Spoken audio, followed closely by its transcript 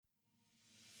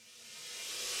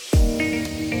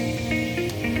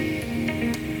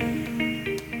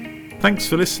Thanks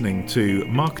for listening to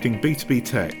Marketing B2B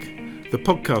Tech, the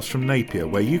podcast from Napier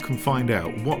where you can find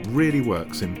out what really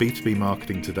works in B2B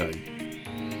marketing today.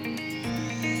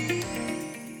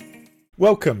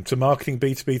 Welcome to Marketing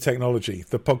B2B Technology,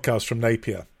 the podcast from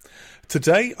Napier.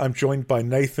 Today I'm joined by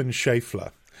Nathan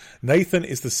Schlaffer. Nathan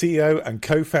is the CEO and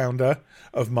co-founder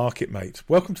of MarketMate.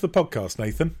 Welcome to the podcast,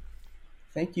 Nathan.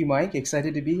 Thank you, Mike.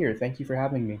 Excited to be here. Thank you for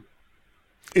having me.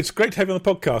 It's great to have you on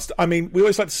the podcast. I mean, we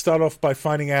always like to start off by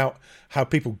finding out how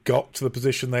people got to the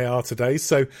position they are today.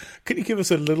 So can you give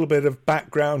us a little bit of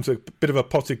background, a bit of a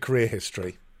potted career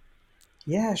history?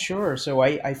 Yeah, sure. So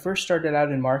I first started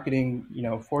out in marketing,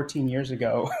 14 years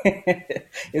ago.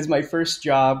 Is my first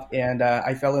job, and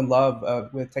I fell in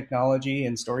love with technology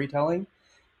and storytelling.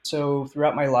 So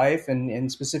throughout my life,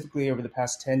 and specifically over the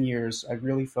past 10 years, I've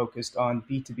really focused on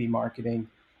B2B marketing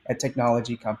at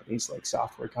technology companies like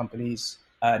software companies,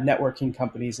 networking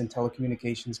companies, and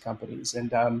telecommunications companies.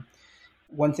 And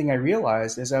one thing I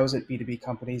realized as I was at B2B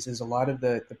companies is a lot of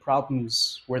the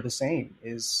problems were the same.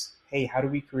 Is, hey, how do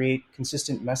we create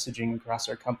consistent messaging across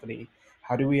our company?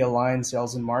 How do we align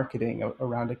sales and marketing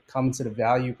around a common set of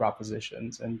value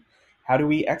propositions? And how do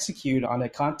we execute on a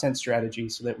content strategy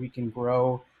so that we can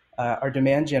grow our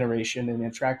demand generation and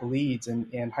attract leads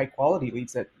and high quality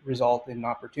leads that result in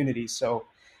opportunities? So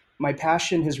my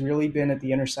passion has really been at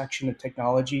the intersection of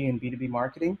technology and B2B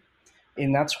marketing.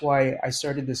 And that's why I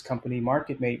started this company,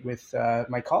 MarketMate, with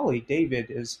my colleague, David.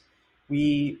 Is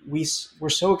we're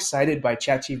so excited by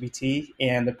ChatGPT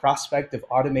and the prospect of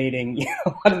automating a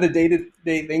lot of the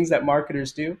day-to-day things that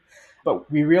marketers do.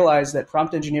 But we realize that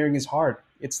prompt engineering is hard.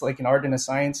 It's like an art and a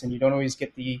science, and you don't always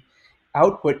get the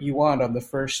output you want on the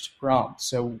first prompt.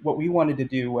 So what we wanted to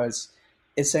do was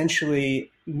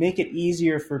essentially make it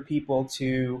easier for people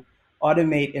to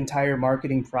automate entire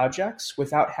marketing projects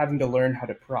without having to learn how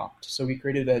to prompt. So we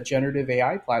created a generative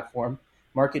AI platform,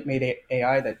 MarketMate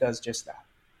AI, that does just that.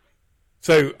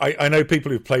 So I know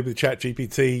people who've played with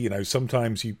ChatGPT,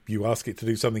 sometimes you ask it to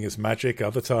do something as magic,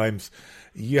 other times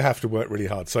you have to work really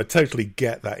hard. So I totally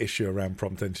get that issue around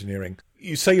prompt engineering.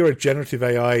 You say you're a generative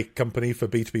AI company for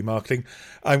B2B marketing.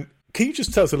 Can you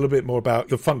just tell us a little bit more about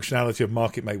the functionality of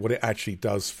MarketMate, what it actually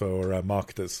does for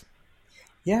marketers?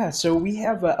 Yeah, so we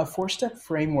have a four-step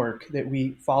framework that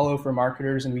we follow for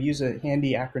marketers, and we use a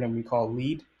handy acronym we call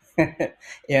LEAD.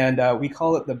 And we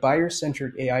call it the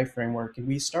buyer-centric AI framework. And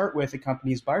we start with a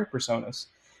company's buyer personas.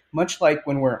 Much like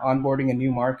when we're onboarding a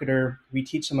new marketer, we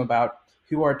teach them about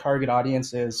who our target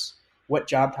audience is, what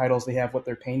job titles they have, what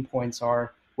their pain points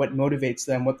are, what motivates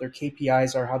them, what their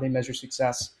KPIs are, how they measure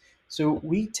success. So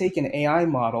we take an AI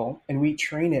model and we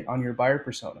train it on your buyer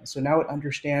persona. So now it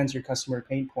understands your customer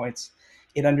pain points.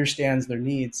 It understands their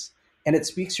needs, and it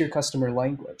speaks your customer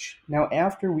language. Now,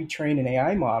 after we train an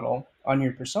AI model on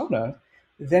your persona,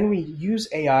 then we use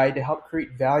AI to help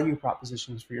create value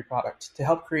propositions for your product, to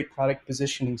help create product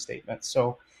positioning statements.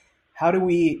 So how do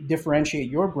we differentiate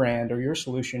your brand or your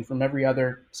solution from every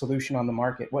other solution on the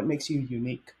market? What makes you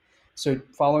unique? So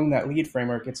following that LEAD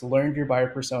framework, it's learned your buyer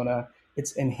persona,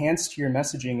 it's enhanced your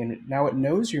messaging, and now it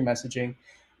knows your messaging.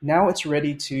 Now it's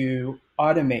ready to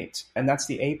automate, and that's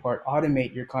the A part,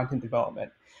 automate your content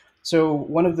development. So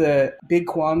one of the big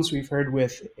qualms we've heard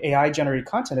with AI-generated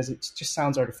content is it just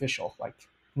sounds artificial. Like,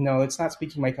 no, it's not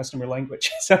speaking my customer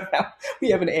language. So now we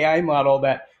have an AI model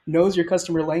that knows your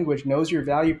customer language, knows your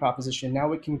value proposition.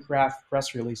 Now it can craft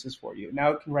press releases for you. Now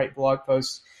it can write blog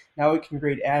posts. Now it can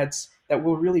create ads that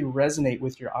will really resonate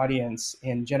with your audience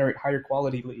and generate higher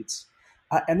quality leads.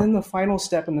 And then the final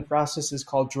step in the process is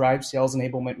called drive sales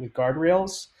enablement with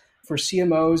guardrails. For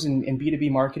CMOs and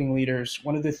B2B marketing leaders,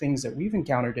 one of the things that we've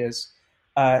encountered is,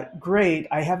 great,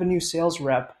 I have a new sales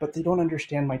rep, but they don't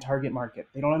understand my target market.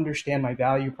 They don't understand my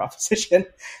value proposition.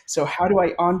 So how do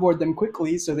I onboard them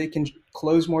quickly so they can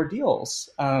close more deals?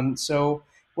 So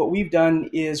what we've done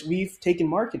is we've taken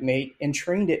MarketMate and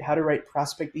trained it how to write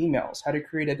prospect emails, how to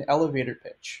create an elevator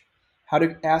pitch, how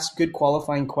to ask good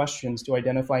qualifying questions to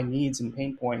identify needs and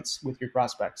pain points with your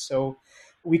prospects. So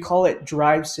we call it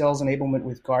drive sales enablement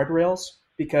with guardrails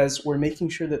because we're making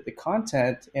sure that the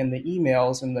content and the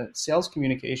emails and the sales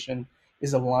communication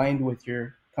is aligned with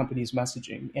your company's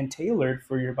messaging and tailored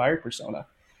for your buyer persona.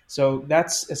 So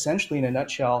that's essentially, in a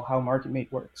nutshell, how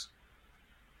MarketMate works.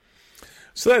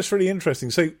 So that's really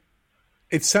interesting. So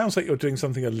it sounds like you're doing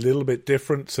something a little bit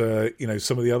different to,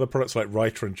 some of the other products like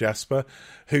Writer and Jasper,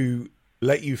 who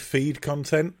let you feed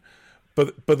content,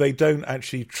 but they don't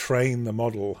actually train the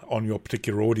model on your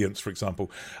particular audience, for example.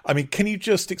 I mean, can you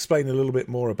just explain a little bit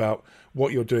more about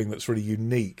what you're doing that's really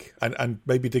unique and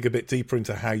maybe dig a bit deeper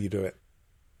into how you do it?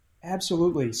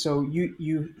 Absolutely. So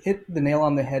you hit the nail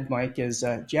on the head, Mike, as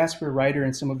Jasper Ryder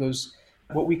and some of those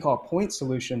what we call point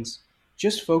solutions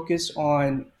just focus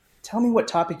on tell me what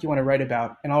topic you want to write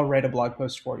about and I'll write a blog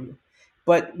post for you.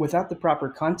 But without the proper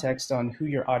context on who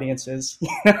your audience is,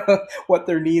 what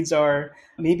their needs are,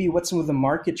 maybe what some of the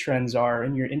market trends are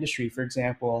in your industry, for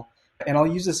example. And I'll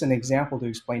use this as an example to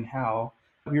explain how.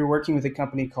 We were working with a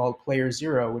company called Player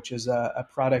Zero, which is a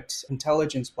product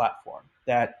intelligence platform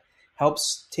that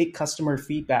helps take customer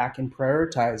feedback and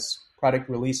prioritize product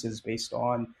releases based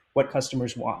on what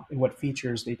customers want and what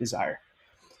features they desire.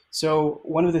 So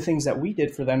one of the things that we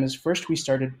did for them is first we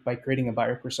started by creating a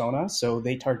buyer persona. So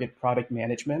they target product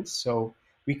management. So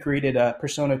we created a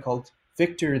persona called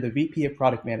Victor, the VP of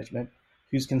product management,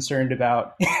 who's concerned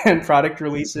about product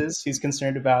releases, who's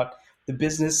concerned about the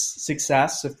business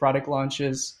success of product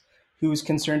launches, who's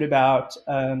concerned about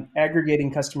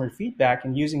aggregating customer feedback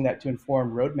and using that to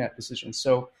inform roadmap decisions.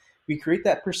 So we create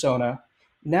that persona.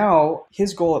 Now,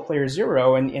 his goal at Player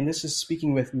Zero, and this is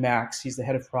speaking with Max, he's the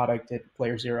head of product at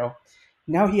Player Zero.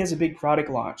 Now he has a big product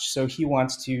launch. So he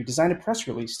wants to design a press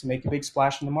release to make a big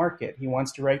splash in the market. He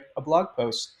wants to write a blog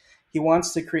post. He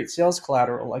wants to create sales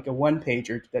collateral, like a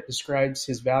one-pager that describes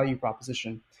his value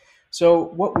proposition. So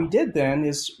what we did then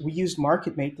is we used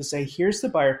MarketMate to say, here's the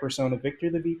buyer persona,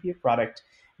 Victor, the VP of product,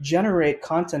 generate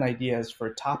content ideas for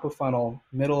top of funnel,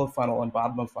 middle of funnel, and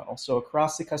bottom of funnel. So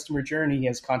across the customer journey, he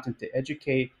has content to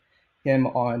educate him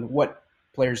on what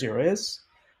Player Zero is,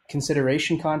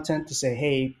 consideration content to say,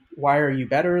 hey, why are you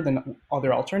better than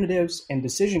other alternatives, and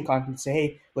decision content to say,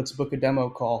 hey, let's book a demo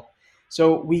call.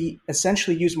 So we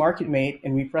essentially use MarketMate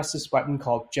and we press this button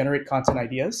called Generate Content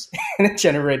Ideas, and it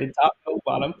generated top, middle,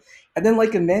 bottom. And then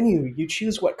like a menu, you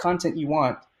choose what content you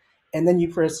want, and then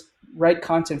you press Write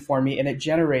Content for me, and it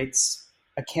generates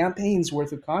a campaign's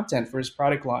worth of content for his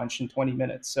product launch in 20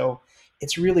 minutes. So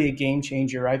it's really a game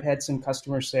changer. I've had some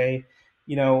customers say,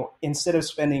 instead of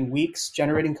spending weeks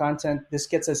generating content, this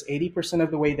gets us 80%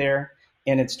 of the way there,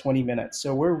 and it's 20 minutes.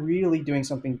 So we're really doing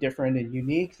something different and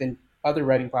unique than other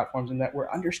writing platforms in that we're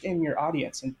understanding your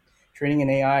audience and training an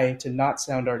AI to not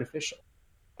sound artificial.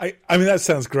 I mean, that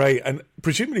sounds great. And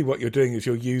presumably what you're doing is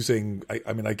you're using,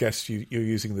 I guess you're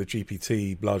using the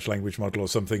GPT large language model or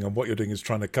something, and what you're doing is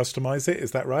trying to customize it.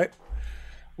 Is that right?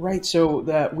 Right.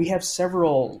 So we have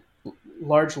several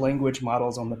large language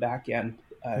models on the back end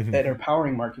that are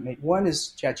powering MarketMate. One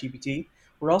is ChatGPT.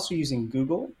 We're also using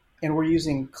Google, and we're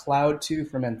using Cloud 2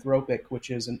 from Anthropic, which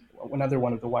is another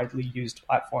one of the widely used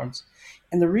platforms.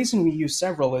 And the reason we use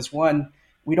several is, one,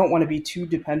 we don't want to be too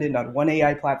dependent on one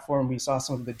AI platform. We saw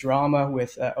some of the drama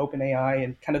with OpenAI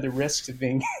and kind of the risks of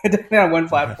being dependent on one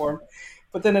platform.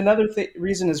 But then another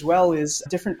reason as well is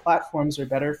different platforms are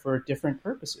better for different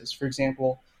purposes. For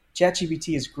example,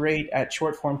 ChatGPT is great at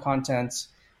short form content.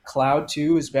 Cloud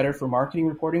 2 is better for marketing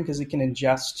reporting because it can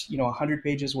ingest 100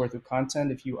 pages worth of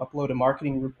content. If you upload a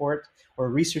marketing report or a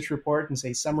research report and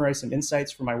say, summarize some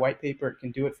insights for my white paper, it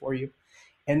can do it for you.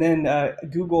 And then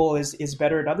Google is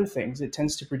better at other things. It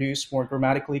tends to produce more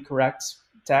grammatically correct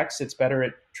text. It's better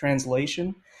at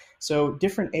translation. So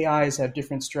different AIs have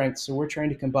different strengths. So we're trying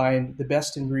to combine the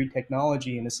best in breed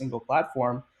technology in a single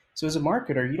platform. So as a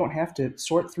marketer, you don't have to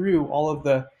sort through all of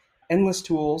the endless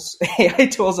tools, AI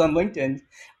tools on LinkedIn,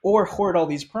 or hoard all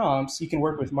these prompts. You can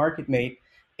work with MarketMate,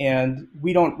 and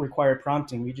we don't require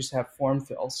prompting. We just have form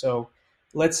fill. So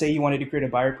let's say you wanted to create a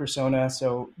buyer persona.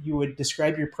 So you would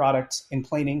describe your product in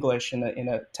plain English in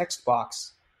a text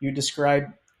box. You would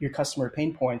describe your customer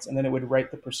pain points, and then it would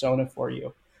write the persona for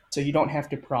you. So you don't have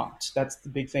to prompt. That's the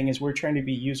big thing, is we're trying to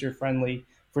be user-friendly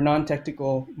for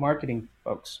non-technical marketing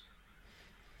folks.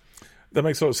 That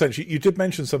makes a lot of sense. You did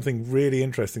mention something really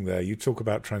interesting there. You talk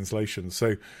about translation.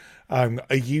 So are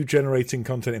you generating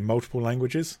content in multiple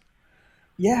languages?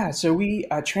 Yeah, so we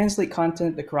translate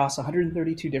content across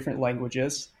 132 different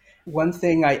languages. One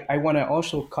thing I want to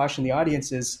also caution the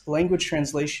audience is language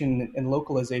translation and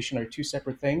localization are two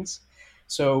separate things.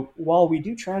 So while we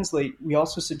do translate, we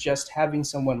also suggest having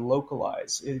someone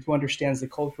localize who understands the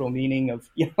cultural meaning of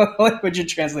language you're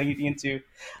translating into.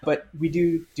 But we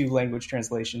do language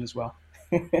translation as well.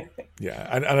 Yeah,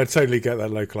 and I totally get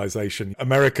that localization.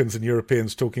 Americans and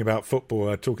Europeans talking about football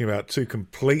are talking about two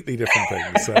completely different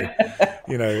things. So,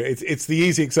 it's the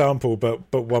easy example,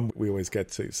 but one we always get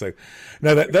to. So,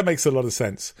 no, that makes a lot of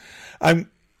sense.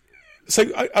 So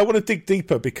I want to dig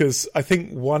deeper, because I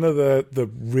think one of the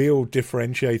real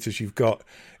differentiators you've got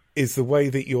is the way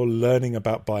that you're learning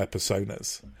about buyer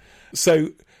personas. So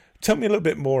tell me a little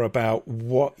bit more about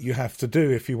what you have to do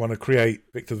if you want to create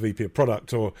Victor the VP of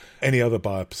Product or any other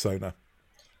buyer persona.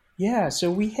 Yeah, so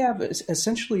we have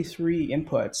essentially three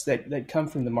inputs that come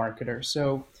from the marketer.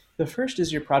 So the first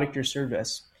is your product or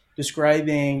service,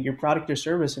 describing your product or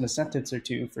service in a sentence or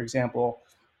two. For example,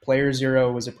 Player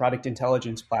Zero is a product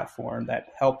intelligence platform that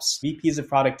helps VPs of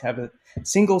product have a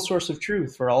single source of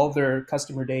truth for all of their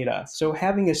customer data. So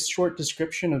having a short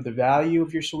description of the value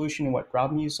of your solution and what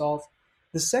problem you solve.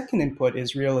 The second input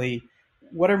is really,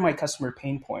 what are my customer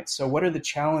pain points? So what are the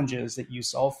challenges that you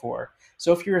solve for?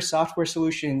 So if you're a software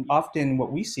solution, often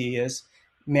what we see is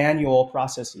manual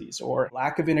processes or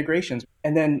lack of integrations.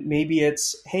 And then maybe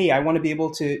it's, hey, I want to be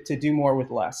able to do more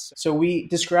with less. So we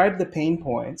describe the pain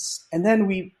points, and then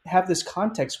we have this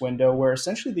context window where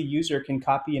essentially the user can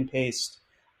copy and paste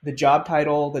the job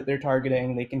title that they're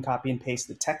targeting. They can copy and paste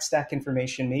the tech stack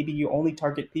information. Maybe you only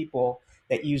target people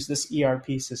that use this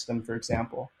ERP system, for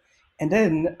example. And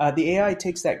then the AI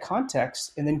takes that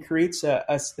context and then creates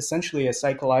essentially a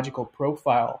psychological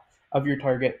profile of your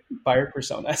target buyer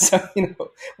persona. So,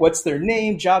 what's their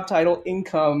name, job title,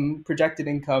 income, projected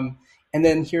income, and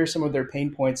then here are some of their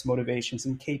pain points, motivations,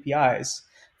 and KPIs.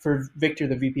 For Victor,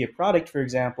 the VP of product, for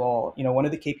example, one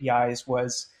of the KPIs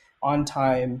was on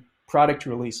time product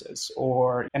releases,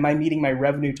 or am I meeting my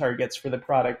revenue targets for the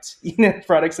product,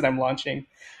 products that I'm launching?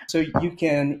 So you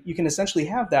can essentially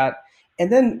have that. And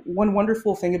then one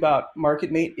wonderful thing about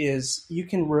MarketMate is you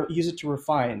can use it to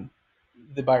refine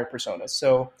the buyer persona.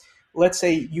 So let's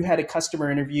say you had a customer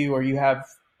interview or you have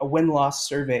a win-loss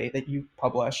survey that you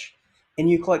publish and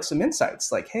you collect some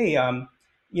insights like, hey,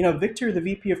 Victor, the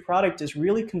VP of product, is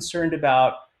really concerned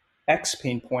about X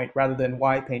pain point rather than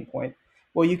Y pain point.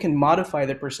 Well, you can modify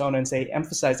the persona and say,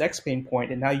 emphasize X pain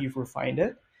point, and now you've refined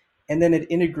it. And then it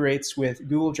integrates with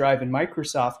Google Drive and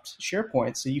Microsoft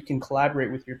SharePoint, so you can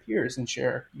collaborate with your peers and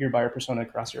share your buyer persona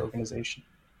across your organization.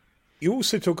 You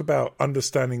also talk about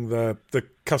understanding the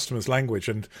customer's language.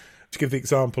 And to give the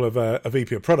example of a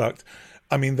VP of product,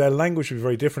 I mean, their language would be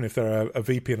very different if they're a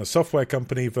VP in a software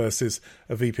company versus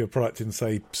a VP of product in,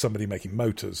 say, somebody making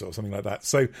motors or something like that.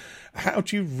 So how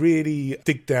do you really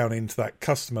dig down into that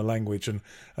customer language and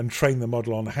train the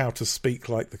model on how to speak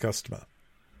like the customer?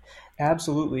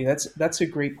 Absolutely. That's a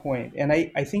great point. And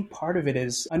I think part of it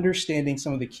is understanding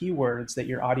some of the keywords that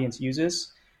your audience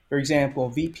uses. For example,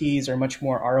 VPs are much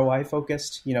more ROI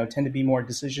focused, tend to be more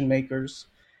decision makers.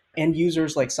 End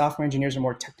users like software engineers are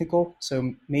more technical.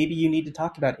 So maybe you need to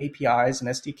talk about APIs and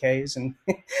SDKs and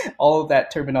all of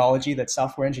that terminology that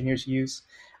software engineers use.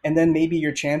 And then maybe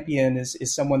your champion is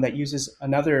someone that uses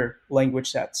another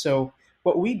language set. So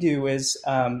what we do is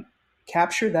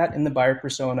capture that in the buyer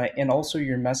persona and also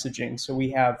your messaging. So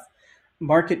we have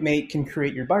MarketMate can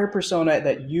create your buyer persona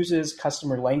that uses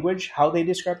customer language, how they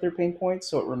describe their pain points,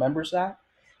 so it remembers that.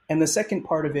 And the second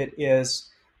part of it is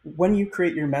when you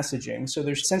create your messaging. So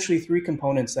there's essentially three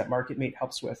components that MarketMate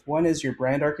helps with. One is your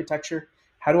brand architecture.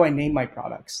 How do I name my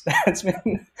products? That's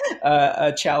been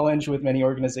a challenge with many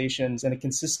organizations in a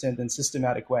consistent and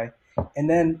systematic way. And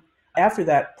then after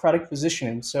that, product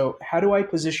positioning. So how do I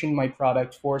position my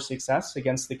product for success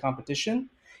against the competition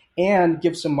and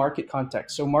give some market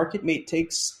context? So MarketMate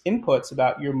takes inputs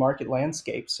about your market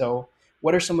landscape. So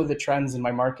what are some of the trends in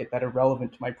my market that are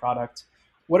relevant to my product?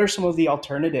 What are some of the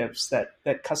alternatives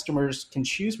that customers can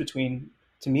choose between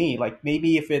to me? Like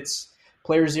maybe if it's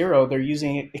Player Zero, they're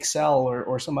using Excel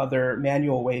or some other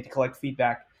manual way to collect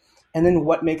feedback. And then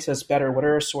what makes us better? What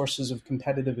are our sources of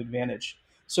competitive advantage?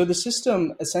 So the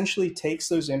system essentially takes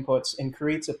those inputs and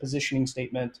creates a positioning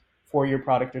statement for your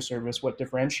product or service, what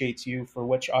differentiates you for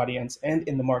which audience and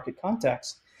in the market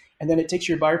context. And then it takes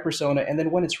your buyer persona. And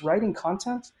then when it's writing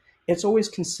content, it's always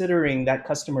considering that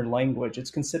customer language.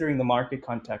 It's considering the market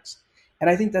context. And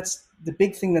I think that's the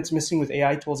big thing that's missing with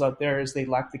AI tools out there is they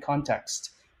lack the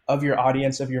context of your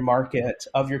audience, of your market,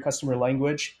 of your customer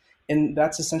language. And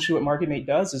that's essentially what MarketMate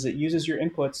does is it uses your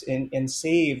inputs and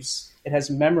saves, it has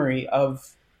memory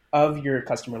of your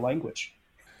customer language.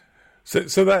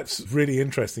 So that's really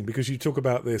interesting because you talk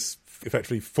about this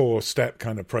effectively 4-step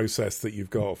kind of process that you've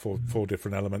got for 4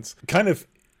 different elements. Kind of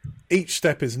each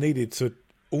step is needed to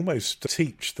almost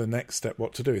teach the next step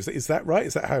what to do. Is that right?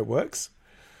 Is that how it works?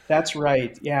 That's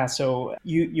right. Yeah. So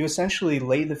you essentially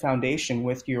lay the foundation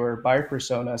with your buyer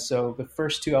persona. So the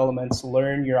first 2 elements,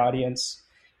 learn your audience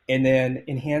and then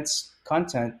enhance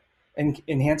content and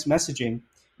enhance messaging.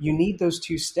 You need those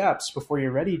 2 steps before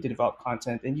you're ready to develop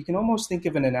content. And you can almost think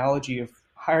of an analogy of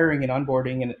hiring and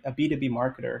onboarding a B2B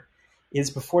marketer is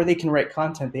before they can write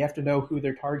content, they have to know who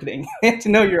they're targeting. They have to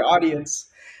know your audience.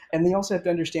 And they also have to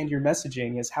understand your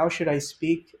messaging is how should I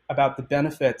speak about the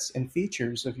benefits and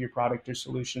features of your product or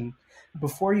solution.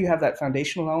 Before you have that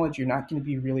foundational knowledge, you're not going to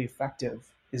be really effective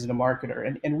as a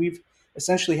marketer. And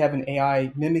essentially have an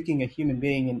AI mimicking a human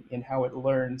being in how it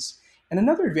learns. And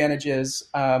another advantage is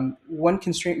one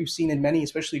constraint we've seen in many,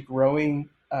 especially growing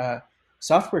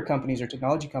software companies or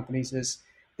technology companies, is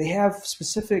they have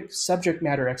specific subject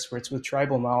matter experts with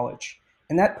tribal knowledge.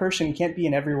 And that person can't be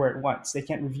in everywhere at once. They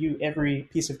can't review every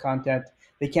piece of content.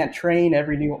 They can't train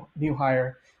every new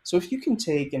hire. So if you can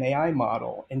take an AI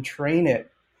model and train it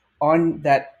on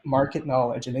that market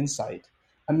knowledge and insight,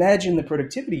 imagine the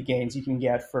productivity gains you can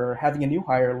get for having a new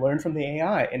hire learn from the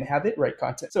AI and have it write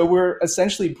content. So we're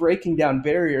essentially breaking down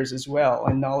barriers as well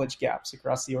and knowledge gaps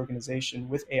across the organization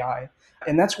with AI.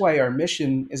 And that's why our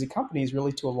mission as a company is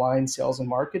really to align sales and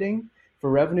marketing for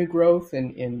revenue growth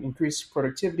and increase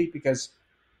productivity, because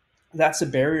that's a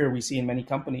barrier we see in many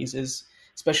companies, is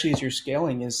especially as you're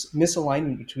scaling, is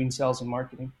misalignment between sales and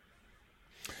marketing.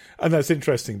 And that's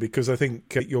interesting because I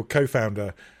think your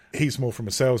co-founder, he's more from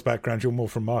a sales background, you're more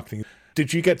from marketing.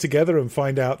 Did you get together and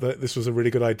find out that this was a really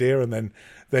good idea and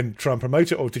then try and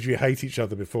promote it, or did you hate each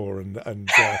other before and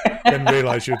then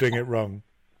realize you're doing it wrong?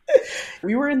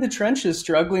 We were in the trenches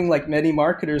struggling like many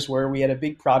marketers were. We had a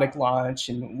big product launch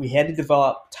and we had to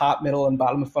develop top, middle, and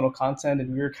bottom of funnel content.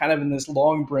 And we were kind of in this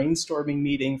long brainstorming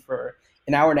meeting for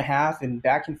an hour and a half and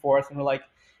back and forth. And we're like,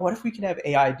 what if we could have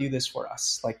AI do this for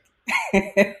us? Like,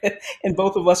 and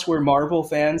both of us were Marvel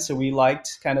fans. So we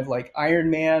liked kind of like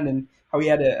Iron Man and how he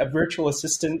had a virtual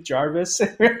assistant, Jarvis.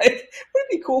 Right? Wouldn't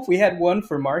it be cool if we had one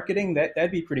for marketing?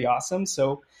 That'd be pretty awesome.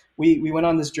 So we went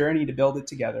on this journey to build it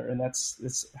together, and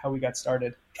that's how we got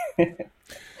started.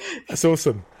 That's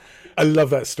awesome. I love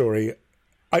that story.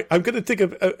 I'm going to dig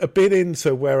a bit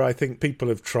into where I think people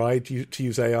have tried to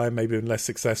use AI, maybe been less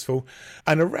successful,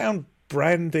 and around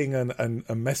branding and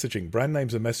messaging. Brand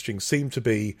names and messaging seem to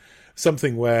be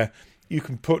something where you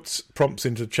can put prompts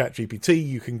into ChatGPT,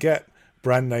 you can get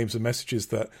brand names and messages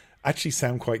that actually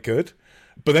sound quite good.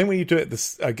 But then when you do it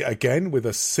again with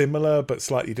a similar but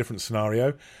slightly different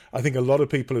scenario, I think a lot of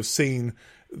people have seen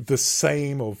the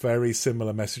same or very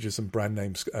similar messages and brand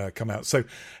names come out. So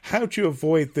how do you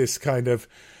avoid this kind of,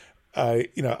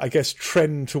 I guess,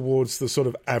 trend towards the sort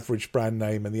of average brand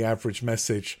name and the average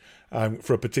message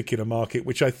for a particular market,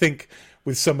 which I think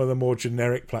with some of the more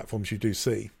generic platforms you do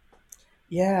see?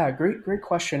 Yeah, great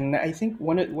question. I think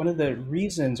one of the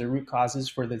reasons or root causes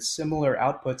for the similar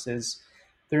outputs is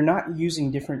they're not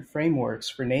using different frameworks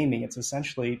for naming. It's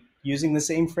essentially using the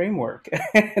same framework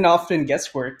and often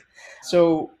guesswork.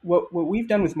 So what we've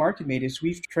done with MarketMate is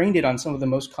we've trained it on some of the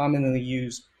most commonly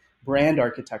used brand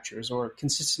architectures or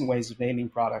consistent ways of naming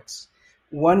products.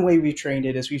 One way we've trained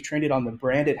it is we've trained it on the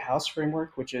branded house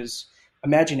framework, which is,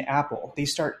 imagine Apple. They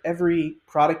start every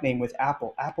product name with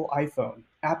Apple, Apple iPhone,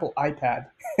 Apple iPad,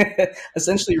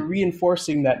 essentially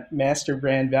reinforcing that master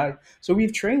brand value. So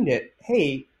we've trained it,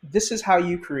 hey, this is how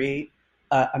you create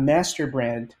a master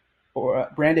brand or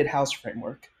a branded house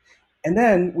framework. And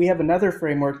then we have another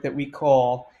framework that we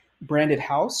call branded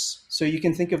house. So you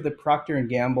can think of the Procter &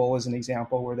 Gamble as an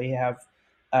example, where they have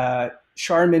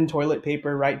Charmin toilet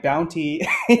paper, right? Bounty,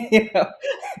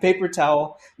 paper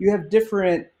towel. You have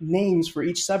different names for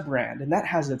each sub-brand, and that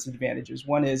has its advantages.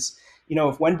 One is,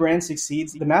 if one brand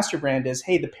succeeds, the master brand is,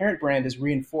 hey, the parent brand is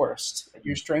reinforced.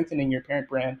 You're strengthening your parent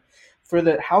brand. For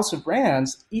the house of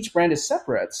brands, each brand is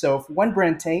separate. So if one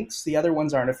brand tanks, the other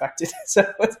ones aren't affected.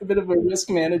 So it's a bit of a risk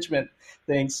management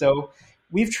thing. So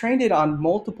we've trained it on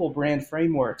multiple brand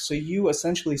frameworks. So you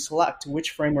essentially select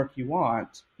which framework you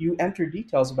want. You enter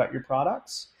details about your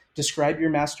products, describe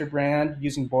your master brand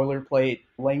using boilerplate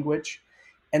language,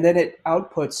 and then it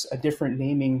outputs a different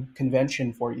naming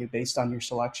convention for you based on your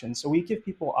selection. So we give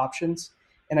people options.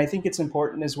 And I think it's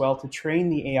important as well to train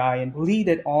the AI and lead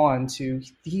it on to,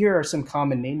 here are some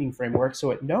common naming frameworks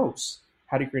so it knows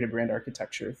how to create a brand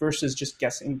architecture versus just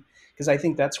guessing. Because I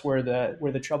think that's where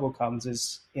the trouble comes,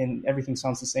 is in everything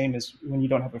sounds the same as when you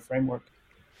don't have a framework.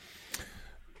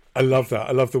 I love that.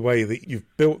 I love the way that you've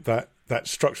built that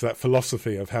structure, that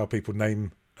philosophy of how people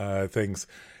name things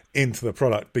into the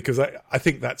product, because I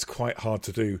think that's quite hard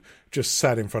to do, just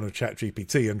sat in front of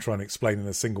ChatGPT and trying to explain in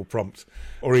a single prompt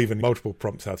or even multiple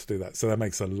prompts how to do that. So that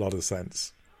makes a lot of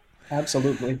sense.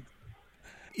 Absolutely.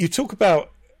 You talk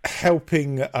about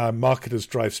helping marketers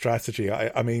drive strategy.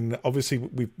 I mean, obviously,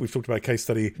 we've talked about a case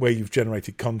study where you've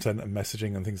generated content and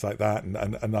messaging and things like that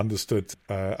and understood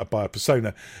a buyer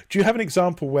persona. Do you have an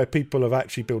example where people have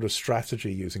actually built a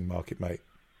strategy using MarketMate?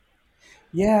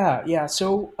 Yeah.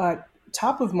 So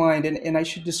top of mind, and I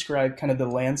should describe kind of the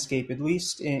landscape, at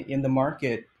least in the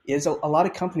market, is a lot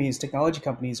of companies, technology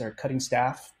companies, are cutting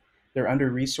staff. They're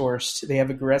under-resourced. They have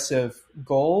aggressive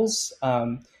goals.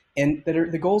 And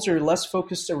the goals are less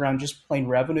focused around just plain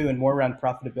revenue and more around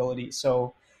profitability.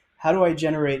 So how do I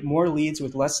generate more leads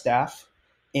with less staff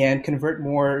and convert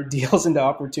more deals into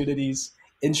opportunities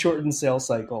in shortened sales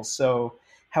cycles? So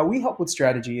how we help with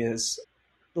strategy is,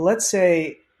 let's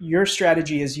say your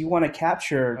strategy is you want to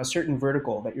capture a certain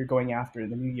vertical that you're going after in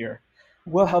the new year.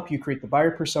 We'll help you create the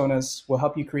buyer personas, we'll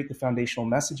help you create the foundational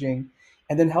messaging,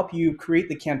 and then help you create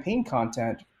the campaign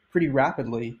content pretty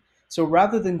rapidly. So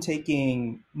rather than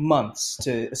taking months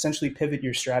to essentially pivot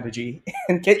your strategy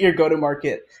and get your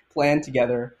go-to-market plan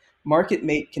together,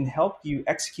 MarketMate can help you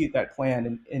execute that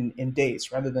plan in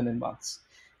days rather than in months.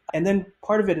 And then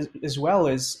part of it as well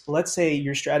is, let's say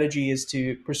your strategy is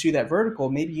to pursue that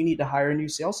vertical. Maybe you need to hire new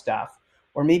sales staff,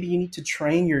 or maybe you need to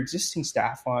train your existing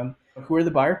staff on who are the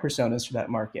buyer personas for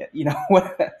that market.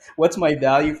 What's my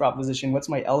value proposition? What's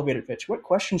my elevator pitch? What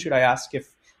question should I ask if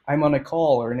I'm on a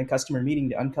call or in a customer meeting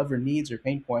to uncover needs or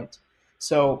pain points?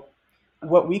 So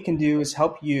what we can do is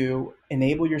help you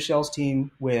enable your sales team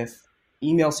with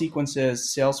email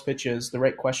sequences, sales pitches, the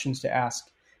right questions to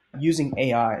ask using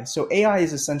AI. So AI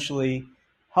is essentially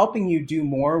helping you do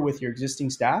more with your existing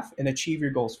staff and achieve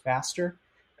your goals faster.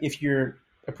 If you're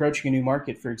approaching a new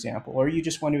market, for example, or you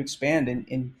just want to expand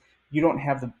and you don't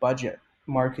have the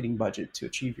marketing budget to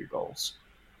achieve your goals.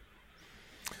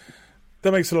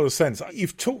 That makes a lot of sense.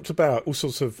 You've talked about all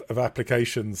sorts of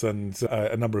applications and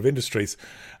a number of industries.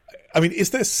 I mean, is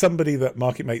there somebody that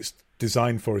MarketMate's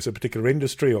designed for? Is it a particular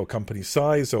industry or company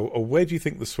size, or where do you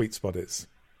think the sweet spot is?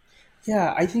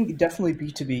 Yeah, I think definitely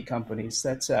B2B companies.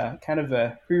 That's kind of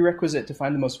a prerequisite to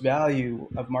find the most value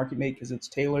of MarketMate because it's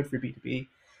tailored for B2B.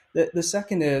 The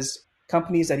second is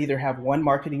companies that either have one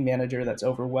marketing manager that's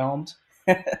overwhelmed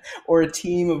or a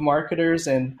team of marketers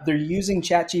and they're using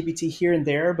ChatGPT here and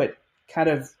there, but kind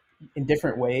of in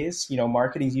different ways.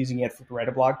 Marketing's using it to write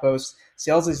a blog post,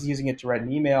 sales is using it to write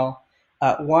an email,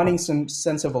 wanting some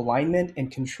sense of alignment and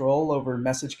control over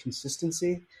message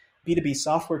consistency. B2B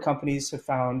software companies have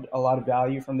found a lot of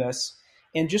value from this.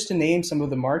 And just to name some of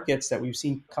the markets that we've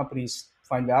seen companies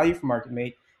find value from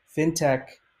MarketMate, fintech,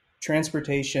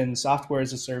 transportation, software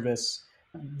as a service,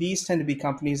 these tend to be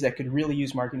companies that could really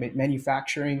use MarketMate.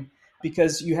 Manufacturing,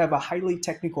 because you have a highly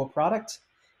technical product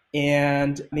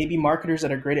and maybe marketers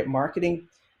that are great at marketing,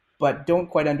 but don't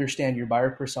quite understand your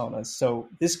buyer personas. So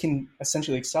this can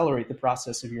essentially accelerate the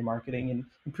process of your marketing and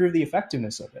improve the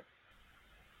effectiveness of it.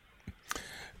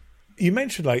 You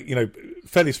mentioned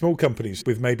fairly small companies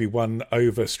with maybe one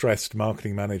overstressed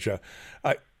marketing manager.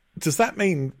 Does that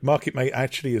mean MarketMate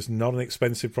actually is not an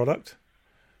expensive product?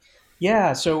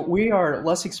 Yeah, so we are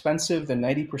less expensive than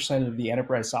 90% of the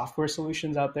enterprise software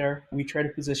solutions out there. We try to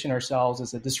position ourselves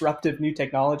as a disruptive new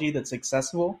technology that's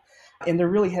accessible. And there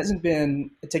really hasn't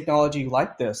been a technology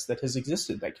like this that has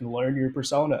existed that can learn your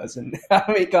personas and how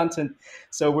to make content.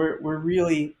 So we're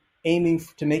really aiming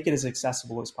to make it as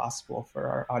accessible as possible for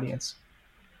our audience.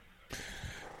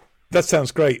 That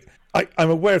sounds great. I'm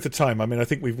aware of the time. I mean, I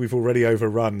think we've already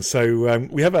overrun. So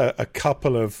we have a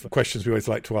couple of questions we always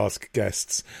like to ask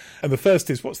guests. And the first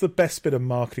is, what's the best bit of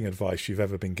marketing advice you've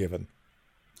ever been given?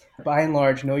 By and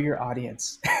large, know your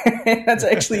audience. That's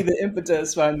actually the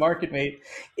impetus behind MarketMate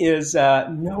is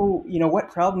know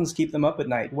what problems keep them up at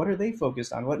night. What are they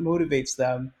focused on? What motivates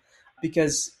them?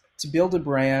 Because to build a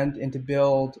brand and to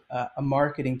build a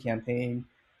marketing campaign,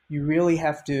 you really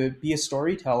have to be a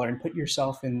storyteller and put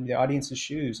yourself in the audience's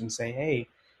shoes and say, hey,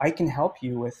 I can help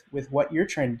you with what you're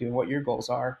trying to do and what your goals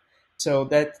are. So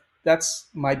that's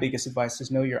my biggest advice is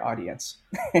know your audience.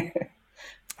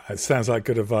 It sounds like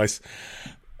good advice.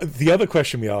 The other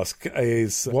question we ask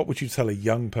is, what would you tell a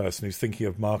young person who's thinking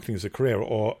of marketing as a career,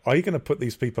 or are you going to put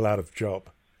these people out of job?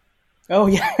 Oh,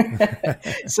 yeah.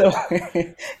 So,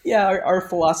 yeah, our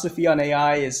philosophy on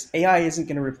AI isn't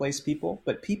going to replace people,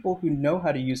 but people who know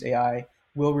how to use AI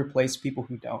will replace people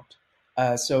who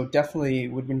don't. So definitely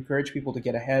would encourage people to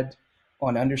get ahead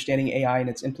on understanding AI and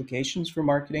its implications for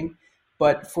marketing.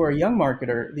 But for a young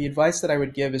marketer, the advice that I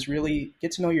would give is really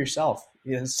get to know yourself.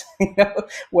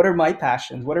 What are my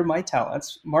passions? What are my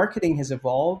talents? Marketing has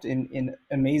evolved in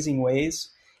amazing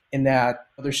ways in that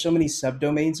there's so many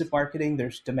subdomains of marketing.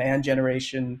 There's demand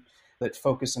generation that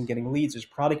focus on getting leads. There's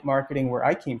product marketing, where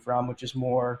I came from, which is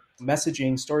more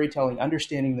messaging, storytelling,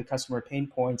 understanding the customer pain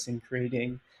points and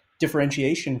creating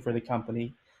differentiation for the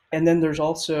company. And then there's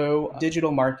also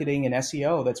digital marketing and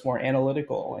SEO that's more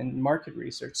analytical and market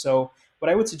research. So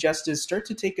what I would suggest is start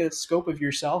to take a scope of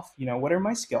yourself. What are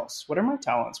my skills? What are my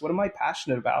talents? What am I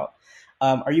passionate about?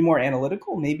 Are you more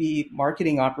analytical? Maybe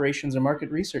marketing operations or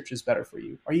market research is better for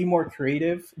you. Are you more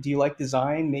creative? Do you like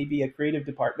design? Maybe a creative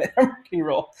department or marketing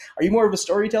role. Are you more of a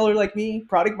storyteller like me?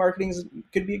 Product marketing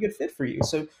could be a good fit for you.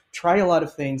 So try a lot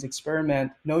of things,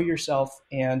 experiment, know yourself,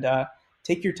 and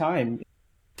take your time.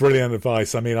 Brilliant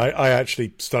advice. I mean, I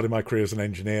actually started my career as an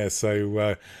engineer,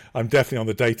 so I'm definitely on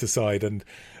the data side. And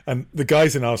the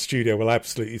guys in our studio will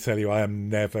absolutely tell you I am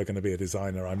never going to be a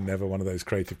designer. I'm never one of those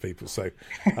creative people. So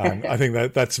I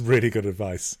think that's really good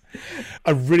advice.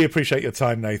 I really appreciate your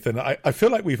time, Nathan. I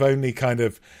feel like we've only kind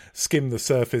of skimmed the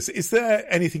surface. Is there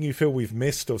anything you feel we've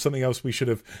missed or something else we should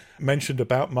have mentioned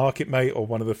about MarketMate or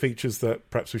one of the features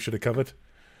that perhaps we should have covered?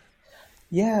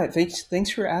 Yeah, thanks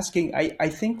for asking. I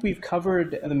think we've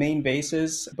covered the main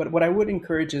bases, but what I would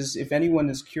encourage is if anyone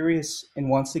is curious and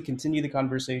wants to continue the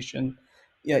conversation,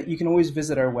 yeah, you can always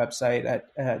visit our website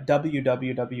at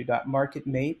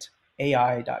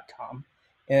www.marketmateai.com,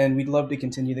 and we'd love to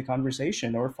continue the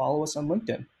conversation, or follow us on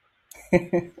LinkedIn.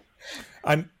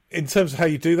 And in terms of how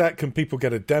you do that, can people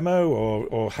get a demo,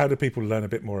 or how do people learn a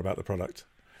bit more about the product?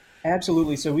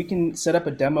 Absolutely. So we can set up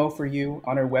a demo for you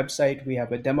on our website. We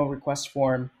have a demo request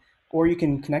form, or you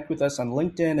can connect with us on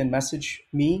LinkedIn and message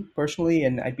me personally,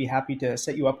 and I'd be happy to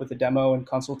set you up with a demo and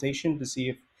consultation to see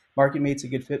if MarketMate's a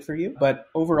good fit for you. But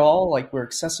overall, like, we're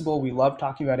accessible. We love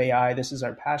talking about AI. This is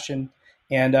our passion.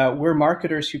 And we're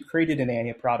marketers who created an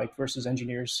AI product versus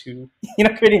engineers who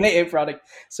created an AI product.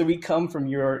 So we come from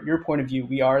your point of view.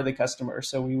 We are the customer.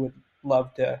 So we would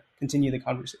love to continue the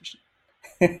conversation.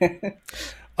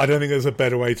 I don't think there's a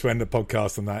better way to end a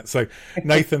podcast than that. So,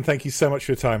 Nathan, thank you so much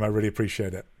for your time. I really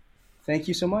appreciate it. Thank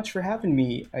you so much for having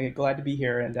me. I'm glad to be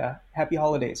here, and happy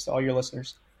holidays to all your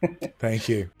listeners. Thank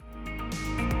you.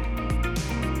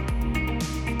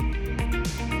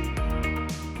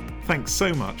 Thanks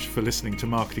so much for listening to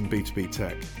Marketing B2B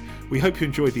Tech. We hope you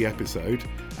enjoyed the episode,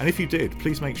 and if you did,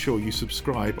 please make sure you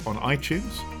subscribe on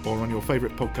iTunes or on your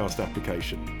favourite podcast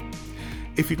application.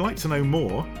 If you'd like to know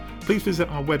more, please visit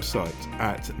our website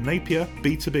at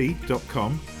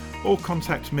napierb2b.com or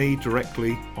contact me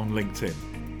directly on LinkedIn.